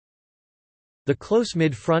The close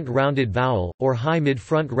mid-front rounded vowel, or high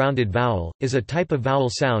mid-front rounded vowel, is a type of vowel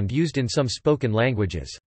sound used in some spoken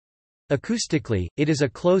languages. Acoustically, it is a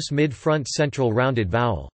close mid-front central rounded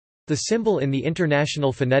vowel. The symbol in the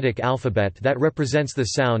International Phonetic Alphabet that represents the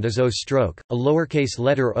sound is O stroke, a lowercase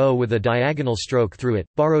letter O with a diagonal stroke through it,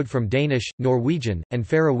 borrowed from Danish, Norwegian, and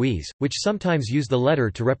Faroese, which sometimes use the letter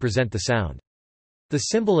to represent the sound. The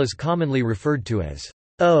symbol is commonly referred to as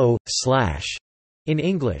O/ in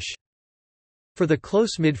English. For the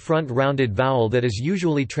close mid-front rounded vowel that is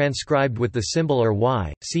usually transcribed with the symbol or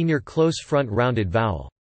Y, see near close front rounded vowel.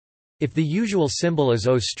 If the usual symbol is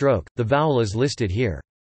O stroke, the vowel is listed here.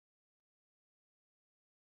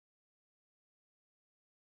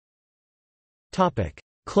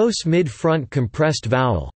 Close mid-front compressed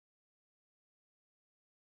vowel.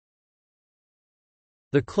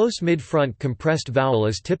 The close mid-front compressed vowel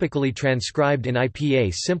is typically transcribed in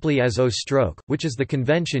IPA simply as O stroke, which is the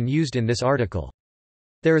convention used in this article.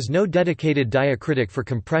 There is no dedicated diacritic for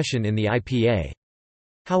compression in the IPA.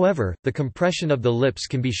 However, the compression of the lips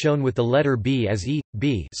can be shown with the letter B as E,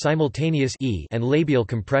 B simultaneous E and labial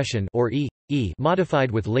compression or E, E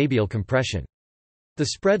modified with labial compression. The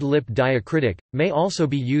spread lip diacritic may also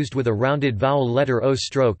be used with a rounded vowel letter O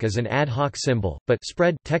stroke as an ad hoc symbol, but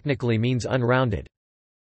spread technically means unrounded.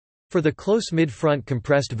 For the close mid-front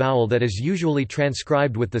compressed vowel that is usually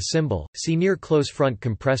transcribed with the symbol, see near close front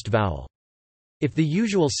compressed vowel. If the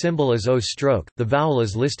usual symbol is O stroke, the vowel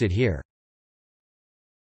is listed here.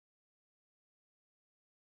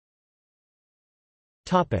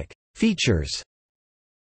 Features.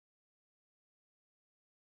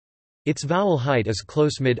 Its vowel height is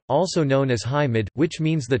close mid, also known as high mid, which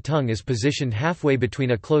means the tongue is positioned halfway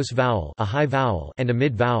between a close vowel, a high vowel, and a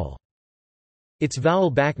mid vowel. Its vowel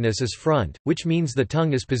backness is front, which means the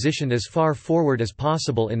tongue is positioned as far forward as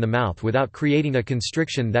possible in the mouth without creating a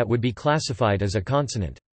constriction that would be classified as a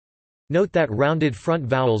consonant. Note that rounded front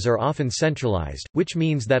vowels are often centralized, which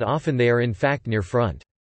means that often they are in fact near front.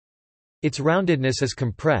 Its roundedness is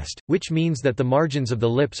compressed, which means that the margins of the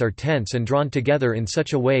lips are tense and drawn together in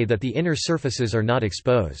such a way that the inner surfaces are not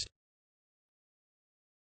exposed.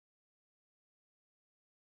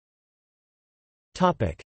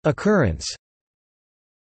 Occurrence.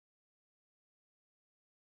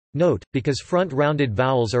 Note, because front rounded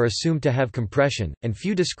vowels are assumed to have compression, and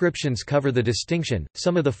few descriptions cover the distinction,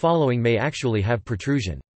 some of the following may actually have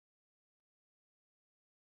protrusion.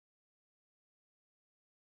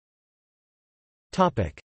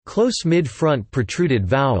 Close mid-front protruded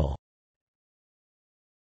vowel.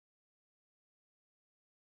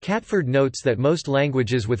 Catford notes that most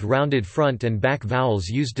languages with rounded front and back vowels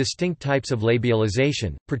use distinct types of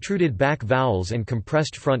labialization, protruded back vowels and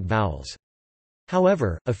compressed front vowels.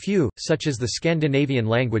 However, a few, such as the Scandinavian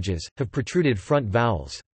languages, have protruded front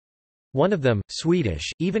vowels. One of them,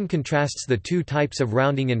 Swedish, even contrasts the two types of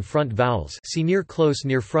rounding in front vowels, see near close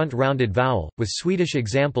near front rounded vowel, with Swedish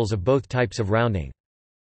examples of both types of rounding.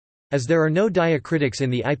 As there are no diacritics in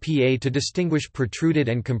the IPA to distinguish protruded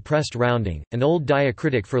and compressed rounding, an old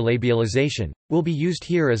diacritic for labialization will be used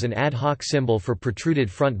here as an ad hoc symbol for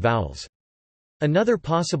protruded front vowels. Another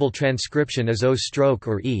possible transcription is O stroke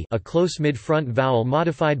or E, a close mid-front vowel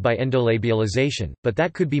modified by endolabialization, but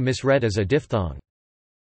that could be misread as a diphthong.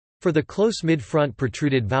 For the close mid-front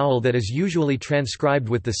protruded vowel that is usually transcribed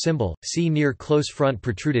with the symbol, see near close front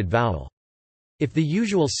protruded vowel. If the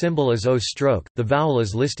usual symbol is O stroke, the vowel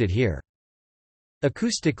is listed here.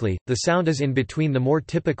 Acoustically, the sound is in between the more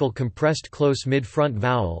typical compressed close mid-front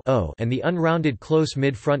vowel O and the unrounded close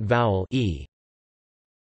mid-front vowel E.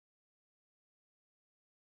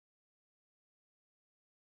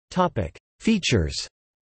 Features.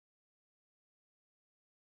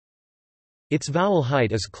 Its vowel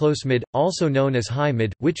height is close mid, also known as high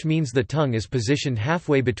mid, which means the tongue is positioned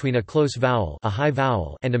halfway between a close vowel, a high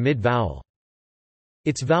vowel, and a mid vowel.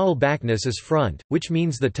 Its vowel backness is front, which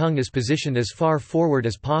means the tongue is positioned as far forward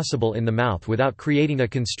as possible in the mouth without creating a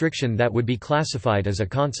constriction that would be classified as a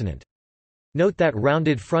consonant. Note that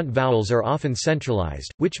rounded front vowels are often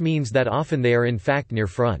centralized, which means that often they are in fact near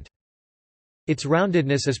front. Its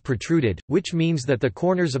roundedness is protruded, which means that the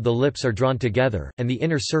corners of the lips are drawn together, and the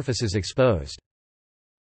inner surface is exposed.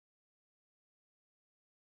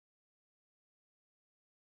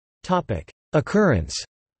 Occurrence.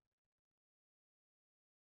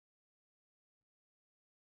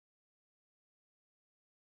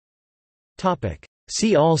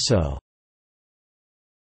 See also: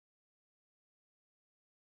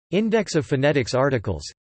 Index of phonetics articles.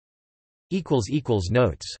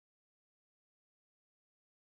 Notes